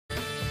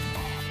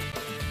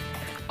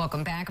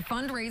Welcome back.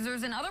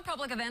 Fundraisers and other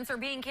public events are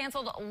being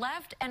canceled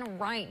left and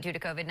right due to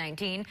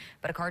COVID-19,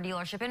 but a car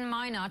dealership in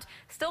Minot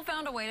still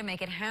found a way to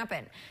make it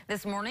happen.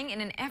 This morning,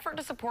 in an effort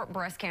to support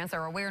Breast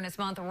Cancer Awareness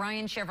Month,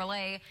 Ryan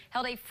Chevrolet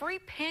held a free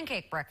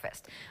pancake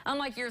breakfast.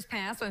 Unlike years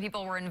past, when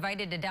people were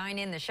invited to dine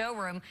in the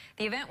showroom,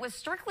 the event was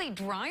strictly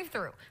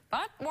drive-through.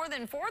 But more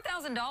than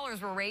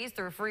 $4,000 were raised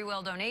through free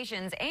will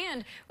donations,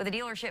 and with the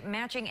dealership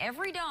matching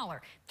every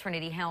dollar,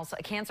 Trinity Health's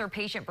Cancer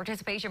Patient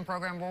Participation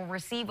Program will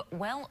receive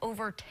well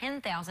over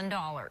 $10,000.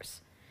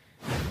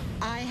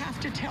 I have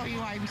to tell you,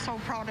 I'm so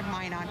proud of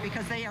Minot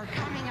because they are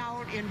coming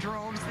out in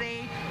droves.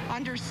 They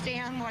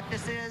understand what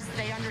this is.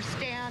 They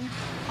understand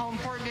how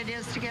important it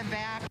is to give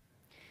back.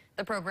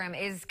 The program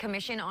is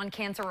Commission on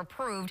Cancer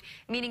approved,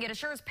 meaning it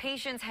assures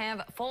patients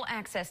have full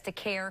access to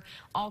care,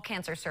 all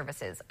cancer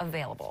services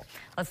available.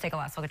 Let's take a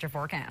last look at your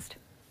forecast.